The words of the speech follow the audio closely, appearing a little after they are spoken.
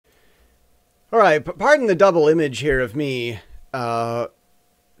All right, pardon the double image here of me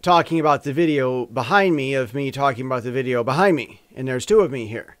talking about the video behind me, of me talking about the video behind me. And there's two of me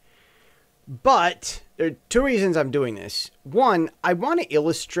here. But there are two reasons I'm doing this. One, I want to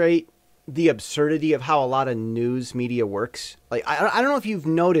illustrate the absurdity of how a lot of news media works. Like, I don't know if you've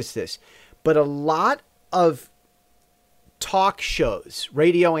noticed this, but a lot of talk shows,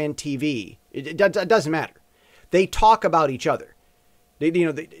 radio and TV, it doesn't matter. They talk about each other.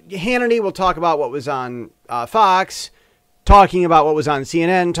 Hannity will talk about what was on Fox, talking about what was on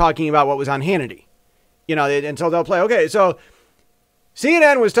CNN, talking about what was on Hannity. And so they'll play, okay, so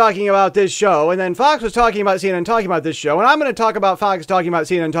CNN was talking about this show, and then Fox was talking about CNN talking about this show, and I'm going to talk about Fox talking about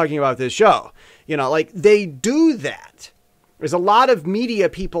CNN talking about this show. Like they do that. There's a lot of media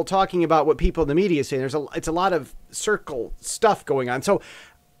people talking about what people in the media say. It's a lot of circle stuff going on. So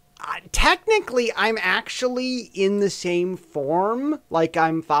technically, I'm actually in the same form, like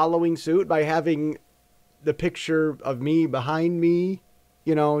I'm following suit by having the picture of me behind me,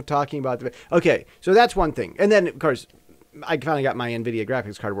 talking about the... Okay, so that's one thing. And then, of course, I finally got my NVIDIA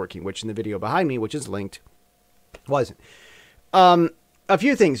graphics card working, which in the video behind me, which is linked, wasn't. A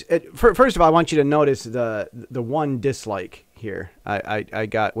few things. First of all, I want you to notice the one dislike here. I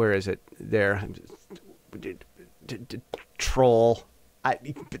got, where is it? There. Troll.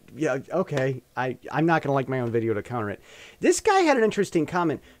 Yeah, okay. I'm not going to like my own video to counter it. This guy had an interesting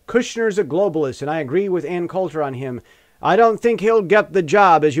comment. Kushner's a globalist, and I agree with Ann Coulter on him. I don't think he'll get the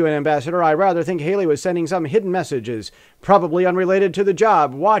job as UN ambassador. I rather think Haley was sending some hidden messages, probably unrelated to the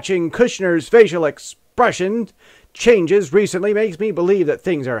job. Watching Kushner's facial expression changes recently makes me believe that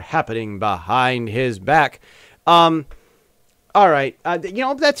things are happening behind his back. All right.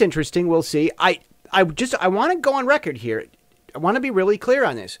 That's interesting. We'll see. I want to go on record here. I want to be really clear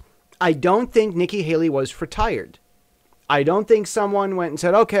on this. I don't think Nikki Haley was retired. I don't think someone went and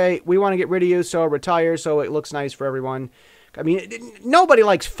said, okay, we want to get rid of you, so retire so it looks nice for everyone. I mean, nobody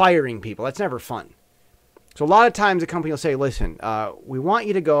likes firing people. That's never fun. So a lot of times a company will say, listen, we want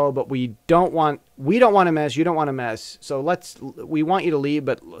you to go, but we don't want a mess. You don't want a mess. So we want you to leave,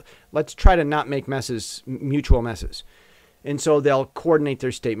 but let's try to not make messes, mutual messes. And so they'll coordinate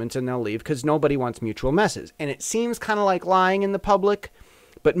their statements and they'll leave because nobody wants mutual messes. And it seems kind of like lying in the public,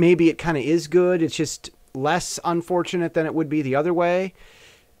 but maybe it kind of is good. It's just less unfortunate than it would be the other way.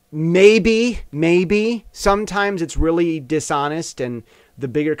 Maybe. Sometimes it's really dishonest and the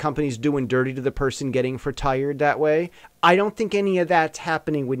bigger companies doing dirty to the person getting retired that way. I don't think any of that's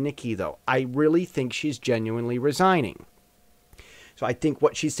happening with Nikki, though. I really think she's genuinely resigning. So I think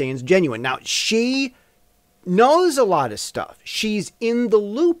what she's saying is genuine. Now, she knows a lot of stuff. She's in the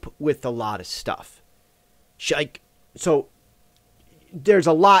loop with a lot of stuff. So there's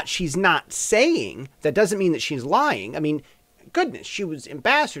a lot she's not saying. That doesn't mean that she's lying. I mean, goodness, she was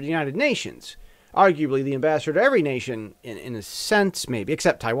ambassador to the United Nations. Arguably the ambassador to every nation in a sense, maybe,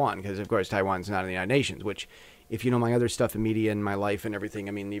 except Taiwan, because, of course, Taiwan's not in the United Nations, which, if you know my other stuff in media and my life and everything,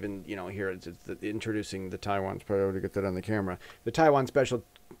 I mean, even, here, it's introducing the Taiwan, probably to get that on the camera, the Taiwan special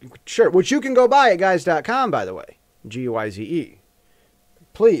shirt, which you can go buy at guys.com, by the way, G-U-I-Z-E.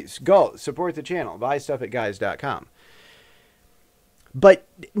 Please go support the channel. Buy stuff at guys.com. But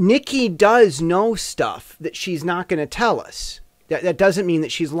Nikki does know stuff that she's not going to tell us. That doesn't mean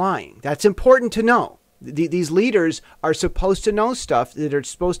that she's lying. That's important to know. These leaders are supposed to know stuff that are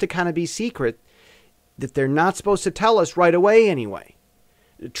supposed to kind of be secret, that they're not supposed to tell us right away anyway.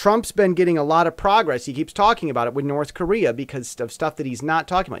 Trump's been getting a lot of progress. He keeps talking about it with North Korea because of stuff that he's not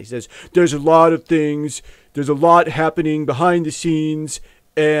talking about. He says, there's a lot of things, there's a lot happening behind the scenes,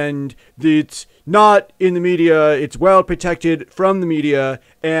 and it's not in the media. It's well protected from the media,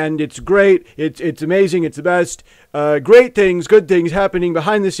 and it's great. It's amazing. It's the best. Great things, good things happening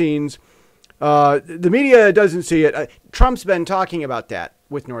behind the scenes. The media doesn't see it. Trump's been talking about that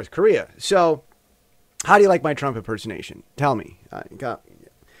with North Korea. So how do you like my Trump impersonation? Tell me.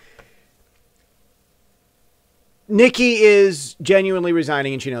 Nikki is genuinely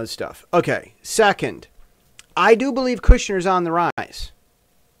resigning and she knows stuff. Okay. Second, I do believe Kushner's on the rise.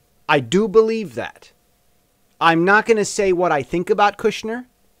 I do believe that. I'm not going to say what I think about Kushner,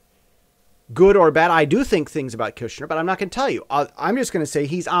 good or bad. I do think things about Kushner, but I'm not going to tell you. I'm just going to say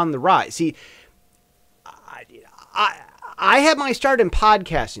he's on the rise. See, I had my start in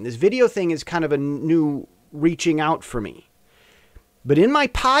podcasting. This video thing is kind of a new reaching out for me. But in my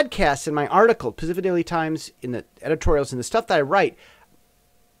podcasts, in my article, Pacific Daily Times, in the editorials and the stuff that I write,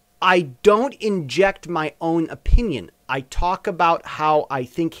 I don't inject my own opinion. I talk about how I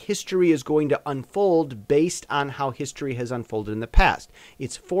think history is going to unfold based on how history has unfolded in the past.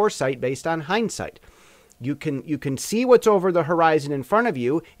 It's foresight based on hindsight. You can see what's over the horizon in front of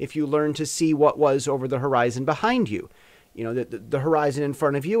you if you learn to see what was over the horizon behind you. You know, the horizon in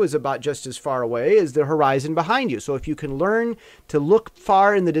front of you is about just as far away as the horizon behind you. So if you can learn to look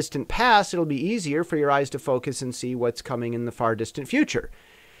far in the distant past, it'll be easier for your eyes to focus and see what's coming in the far distant future.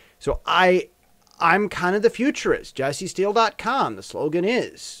 So I'm kind of the futurist. JesseSteele.com. The slogan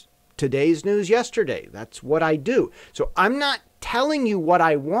is today's news yesterday. That's what I do. So I'm not telling you what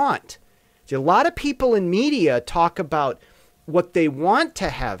I want. See, a lot of people in media talk about what they want to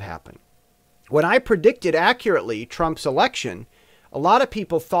have happen. When I predicted accurately Trump's election, a lot of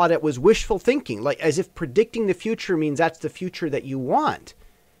people thought it was wishful thinking, like as if predicting the future means that's the future that you want.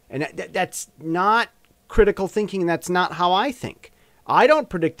 And that's not critical thinking. That's not how I think. I don't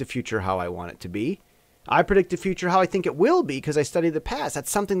predict the future how I want it to be. I predict the future how I think it will be because I study the past. That's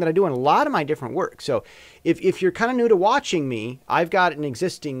something that I do in a lot of my different work. So if you're kind of new to watching me, I've got an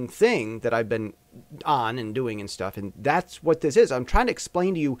existing thing that I've been on and doing and stuff. And that's what this is. I'm trying to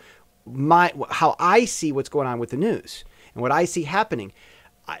explain to you how I see what's going on with the news and what I see happening.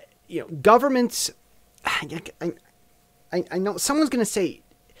 Governments, I know someone's going to say,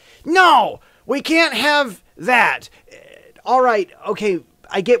 no, we can't have that. All right. Okay.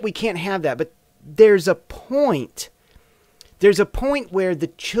 I get we can't have that, but there's a point where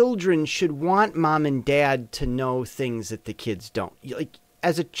the children should want mom and dad to know things that the kids don't. Like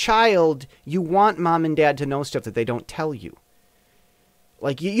as a child, you want mom and dad to know stuff that they don't tell you.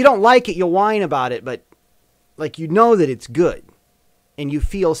 Like, you don't like it, you'll whine about it, but, like, you know that it's good. And you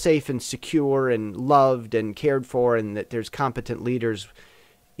feel safe and secure and loved and cared for and that there's competent leaders,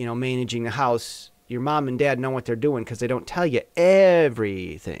 managing the house. Your mom and dad know what they're doing because they don't tell you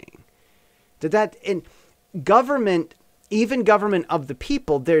everything. And government, even government of the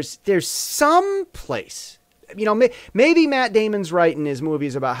people, there's some place. Maybe Matt Damon's right in his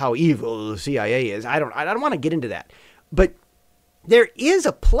movies about how evil the CIA is. I don't want to get into that. But there is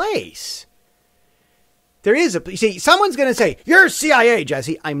a place. You see, someone's going to say, you're CIA,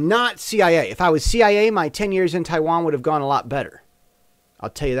 Jesse. I'm not CIA. If I was CIA, my 10 years in Taiwan would have gone a lot better.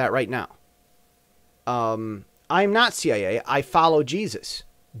 I'll tell you that right now. I'm not CIA. I follow Jesus.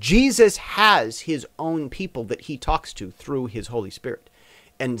 Jesus has his own people that he talks to through his Holy Spirit.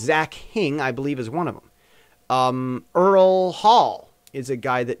 And Zach Hing, I believe, is one of them. Earl Hall is a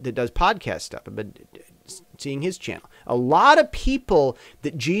guy that does podcast stuff. I've been seeing his channel. A lot of people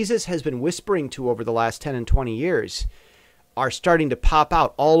that Jesus has been whispering to over the last 10 and 20 years are starting to pop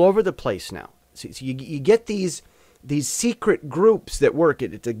out all over the place now. So you get these secret groups that work.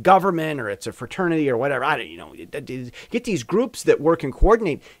 It's a government or it's a fraternity or whatever. Get these groups that work and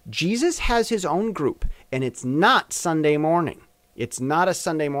coordinate. Jesus has his own group, and it's not Sunday morning. It's not a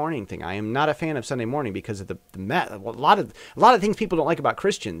Sunday morning thing. I am not a fan of Sunday morning because of a lot of things people don't like about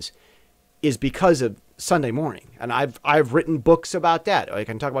Christians is because of Sunday morning. And I've written books about that. I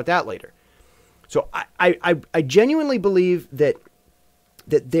can talk about that later. So I genuinely believe that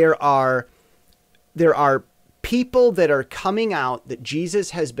there are people that are coming out that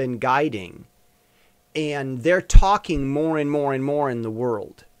Jesus has been guiding, and they're talking more and more and more in the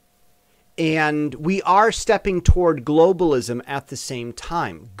world. And we are stepping toward globalism at the same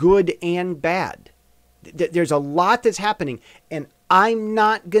time, good and bad. There's a lot that's happening, and I'm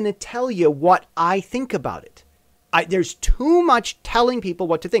not going to tell you what I think about it. There's too much telling people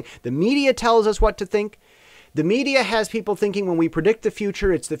what to think. The media tells us what to think. The media has people thinking when we predict the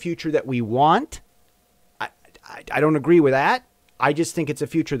future, it's the future that we want. I don't agree with that. I just think it's a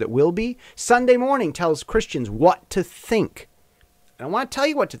future that will be. Sunday morning tells Christians what to think. I don't want to tell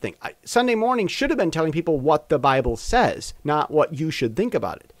you what to think. Sunday morning should have been telling people what the Bible says, not what you should think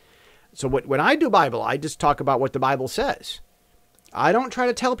about it. So when I do Bible, I just talk about what the Bible says. I don't try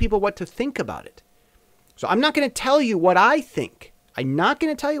to tell people what to think about it. So I'm not going to tell you what I think. I'm not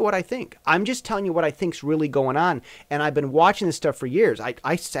going to tell you what I think. I'm just telling you what I think's really going on. And I've been watching this stuff for years.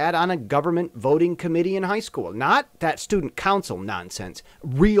 I sat on a government voting committee in high school. Not that student council nonsense.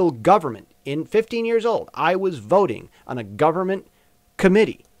 Real government. In 15 years old, I was voting on a government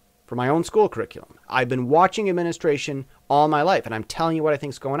committee for my own school curriculum. I've been watching administration all my life, and I'm telling you what I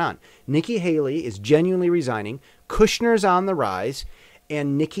think's going on. Nikki Haley is genuinely resigning. Kushner's on the rise,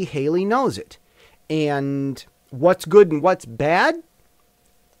 and Nikki Haley knows it. And what's good and what's bad,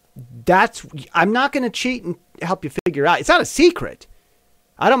 I'm not going to cheat and help you figure out. It's not a secret.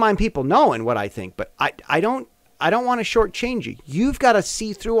 I don't mind people knowing what I think, but I don't want to shortchange you. You've got to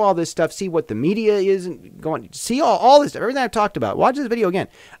see through all this stuff, see what the media is going, see all this stuff, everything I've talked about. Watch this video again.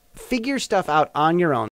 Figure stuff out on your own.